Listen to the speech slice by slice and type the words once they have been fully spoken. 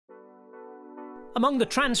Among the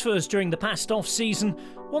transfers during the past off-season,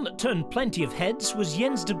 one that turned plenty of heads was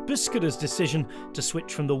Jens Debusschere's decision to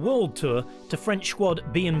switch from the World Tour to French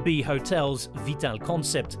squad B&B Hotels-Vital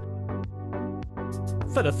Concept.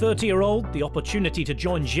 For the 30-year-old, the opportunity to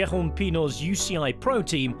join Jérôme Pinault's UCI Pro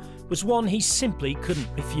team was one he simply couldn't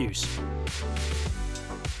refuse.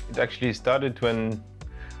 It actually started when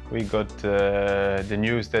we got the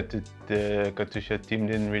news that the Katusha team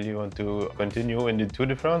didn't really want to continue in the Tour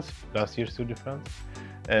de France, last year's Tour de France.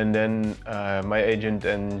 And then my agent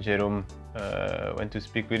and Jérôme went to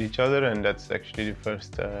speak with each other, and that's actually the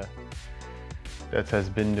first, that has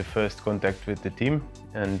been the first contact with the team.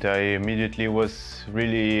 And I immediately was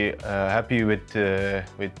really happy with the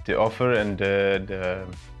offer and the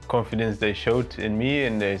confidence they showed in me,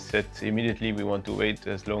 and they said immediately we want to wait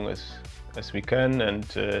as long as we can, and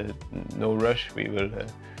no rush. We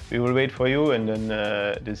will wait for you. And then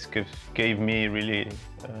this gave me really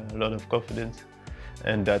a lot of confidence,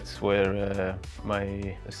 and that's where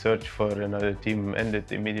my search for another team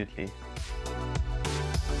ended immediately.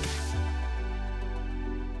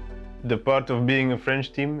 The part of being a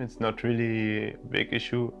French team, it's not really a big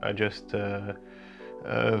issue. I just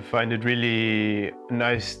find it really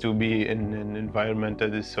nice to be in an environment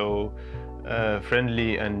that is so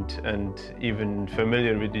friendly and even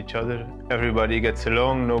familiar with each other. Everybody gets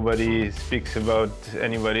along, nobody speaks about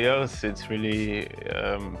anybody else. It's really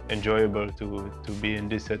enjoyable to be in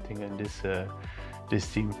this setting and this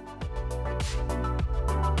team.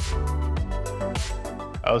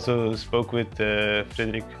 I also spoke with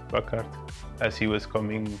Frédéric Wildcard as he was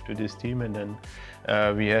coming to this team, and then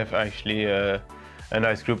we have actually a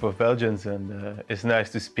nice group of Belgians, and it's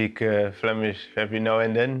nice to speak Flemish every now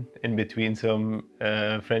and then, in between some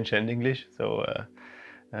French and English, so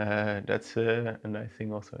that's a nice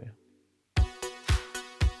thing also. Yeah.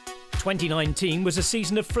 2019 was a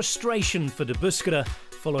season of frustration for Debusschere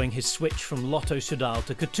following his switch from Lotto Soudal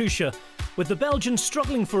to Katusha, with the Belgian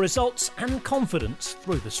struggling for results and confidence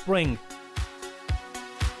through the spring.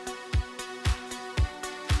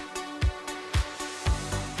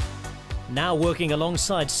 Now working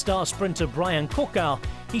alongside star sprinter Brian Kokau,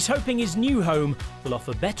 he's hoping his new home will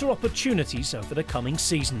offer better opportunities over the coming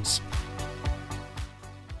seasons.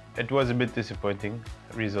 It was a bit disappointing.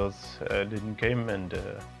 Results didn't come, and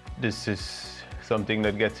this is something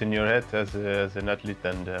that gets in your head as an athlete,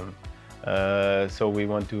 and so we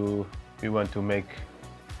want to make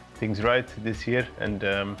things right this year, and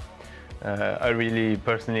I really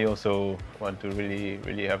personally also want to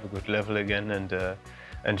really have a good level again,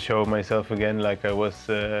 and show myself again like I was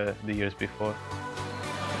the years before.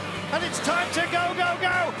 And it's time to go!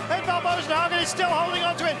 And Van Bozenhagen is still holding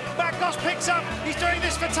on to it. Bakos picks up. He's doing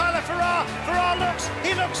this for Tyler Farrar. Farrar looks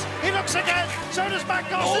again. So does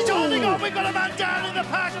Bakos. He's holding on. We've got a man down in the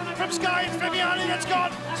pack from Sky. It's Viviani that's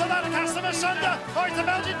gone. So that casts them asunder. Oh, it's the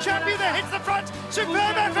Belgian champion that hits the front.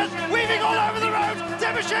 Superb effort. Weaving all over the road.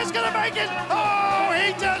 Debusschere's going to make it. Oh,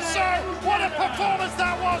 he does so. What a performance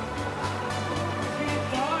that was.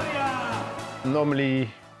 Normally,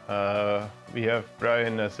 we have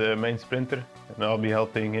Brian as a main sprinter, and I'll be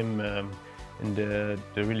helping him in the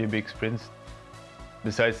really big sprints.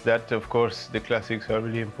 Besides that, of course, the classics are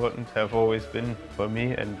really important, have always been for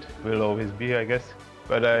me and will always be, I guess.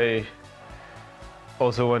 But I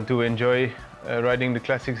also want to enjoy riding the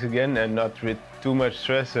classics again, and not with too much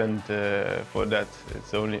stress, and for that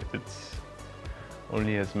it's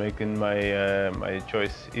only has making my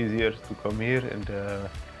choice easier to come here, and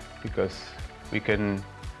because we can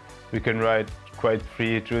ride quite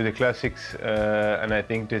free through the classics, and I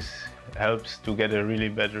think this helps to get a really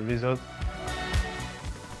better result.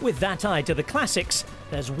 With that eye to the classics,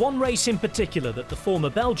 there's one race in particular that the former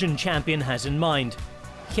Belgian champion has in mind: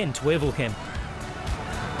 Gent-Wevelgem.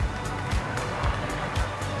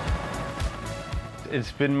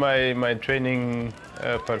 It's been my training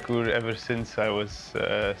parcours ever since I was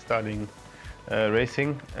starting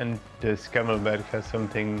racing, and this Camelberg has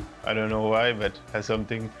something, I don't know why, but has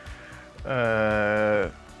something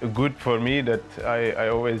good for me, that I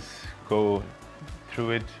always go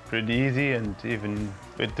through it pretty easy, and even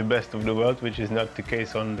with the best of the world, which is not the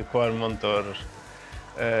case on the Quarmont or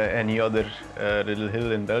any other little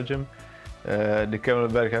hill in Belgium. The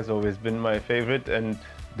Camelberg has always been my favorite, and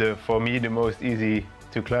for me the most easy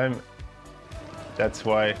to climb. That's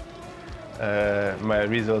why my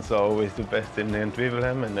results are always the best in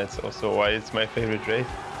Gent-Wevelgem, and that's also why it's my favorite race.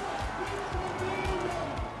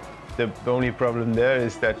 The only problem there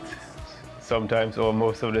is that sometimes, or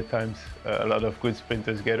most of the times, a lot of good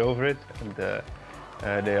sprinters get over it,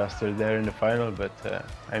 and they are still there in the final, but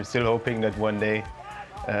I'm still hoping that one day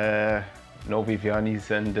no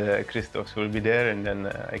Viviani's and Christoph's will be there, and then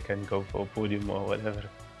I can go for a podium or whatever,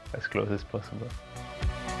 as close as possible.